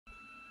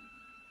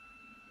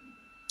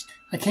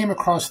I came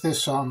across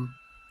this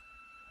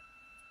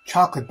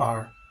chocolate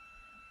bar,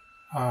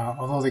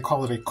 although they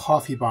call it a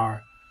coffee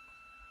bar,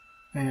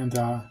 and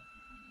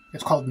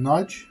it's called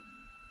Nudge,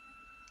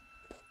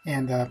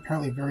 and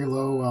apparently very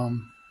low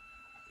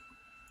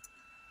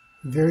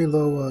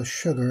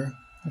sugar.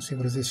 Let's see,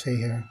 what does this say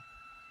here?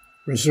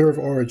 Reserve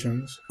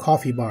origins,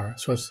 coffee bar.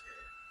 So it's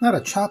not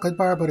a chocolate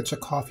bar, but it's a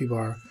coffee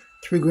bar.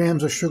 3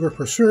 grams of sugar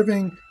per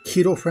serving,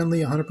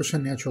 keto-friendly,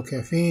 100% natural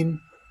caffeine.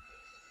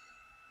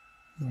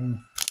 What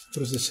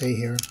does this say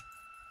here?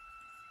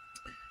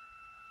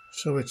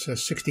 So it's a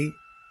 60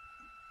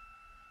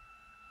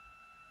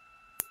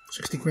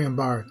 gram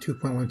bar,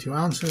 2.12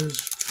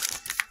 ounces.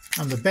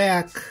 On the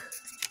back,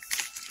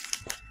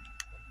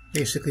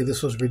 basically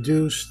this was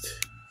reduced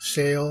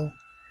sale.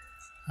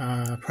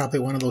 Probably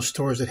one of those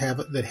stores that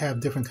have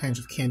different kinds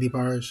of candy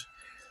bars.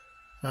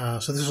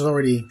 So this is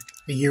already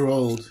a year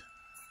old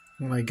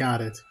when I got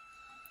it.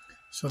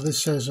 So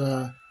this says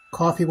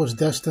coffee was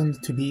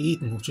destined to be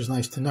eaten, which is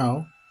nice to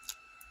know.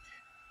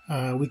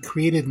 We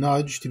created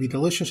Nudge to be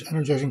delicious,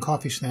 energizing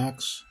coffee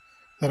snacks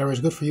that are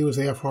as good for you as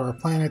they are for our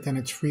planet, and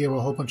it's free of a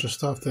whole bunch of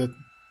stuff that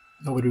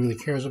nobody really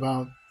cares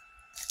about.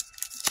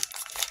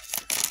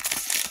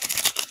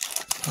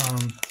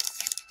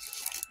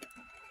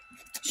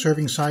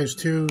 Serving size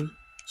 2.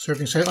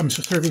 Serving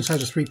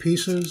size is 3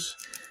 pieces.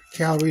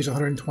 Calories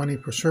 120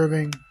 per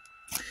serving.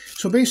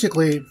 So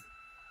basically,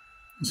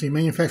 let's see,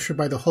 manufactured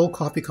by the Whole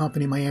Coffee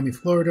Company, Miami,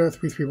 Florida,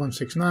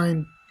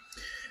 33169.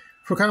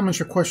 For comments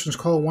or questions,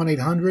 call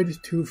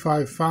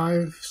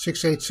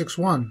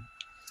 1-800-255-6861.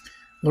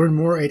 Learn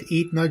more at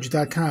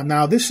eatnudge.com.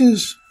 Now, this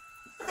is,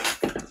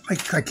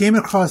 I came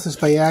across this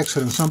by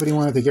accident. Somebody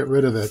wanted to get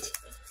rid of it.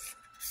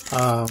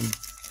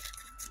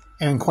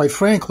 And quite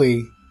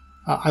frankly,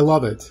 I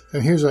love it.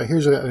 And here's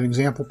an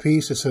example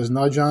piece. It says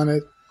Nudge on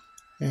it.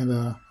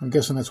 And I'm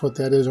guessing that's what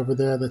that is over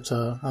there that's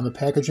on the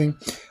packaging.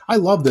 I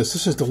love this.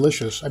 This is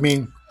delicious. I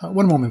mean,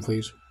 one moment,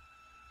 please.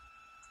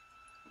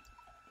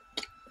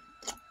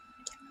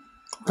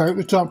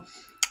 Okay,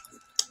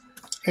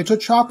 it's a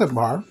chocolate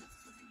bar,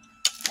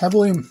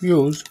 heavily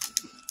infused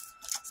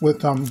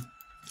with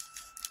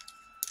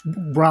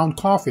brown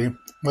coffee,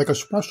 like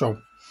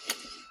espresso.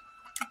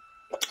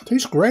 It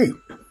tastes great.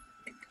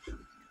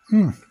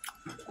 I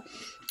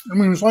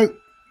mean, it's like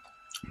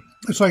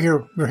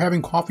you're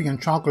having coffee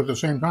and chocolate at the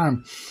same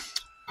time.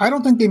 I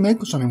don't think they make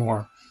this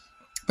anymore.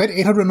 That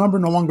 800 number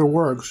no longer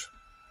works,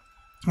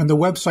 and the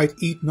website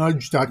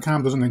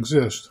eatnudge.com doesn't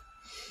exist.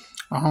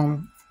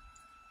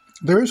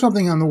 There is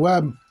something on the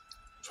web,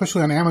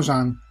 especially on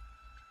Amazon.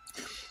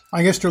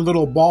 I guess they're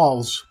little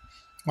balls,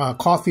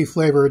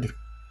 coffee-flavored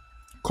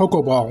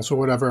cocoa balls or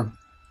whatever,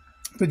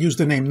 that use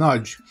the name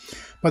Nudge.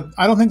 But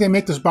I don't think they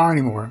make this bar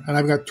anymore, and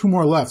I've got 2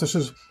 more left.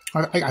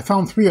 I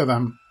found 3 of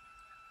them,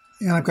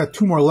 and I've got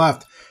 2 more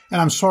left.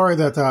 And I'm sorry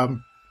that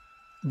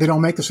they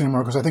don't make this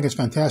anymore because I think it's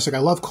fantastic. I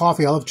love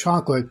coffee, I love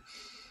chocolate,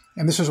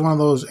 and this is one of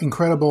those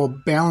incredible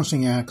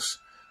balancing acts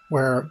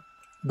where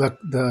the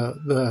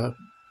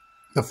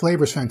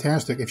flavor is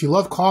fantastic. If you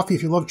love coffee,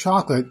 if you love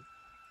chocolate,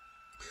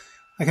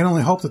 I can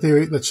only hope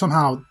that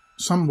somehow,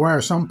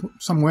 somewhere,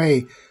 some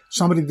way,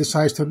 somebody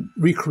decides to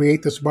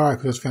recreate this bar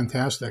because it's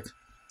fantastic.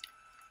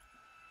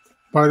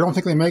 But I don't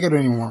think they make it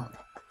anymore.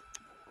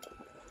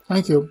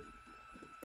 Thank you.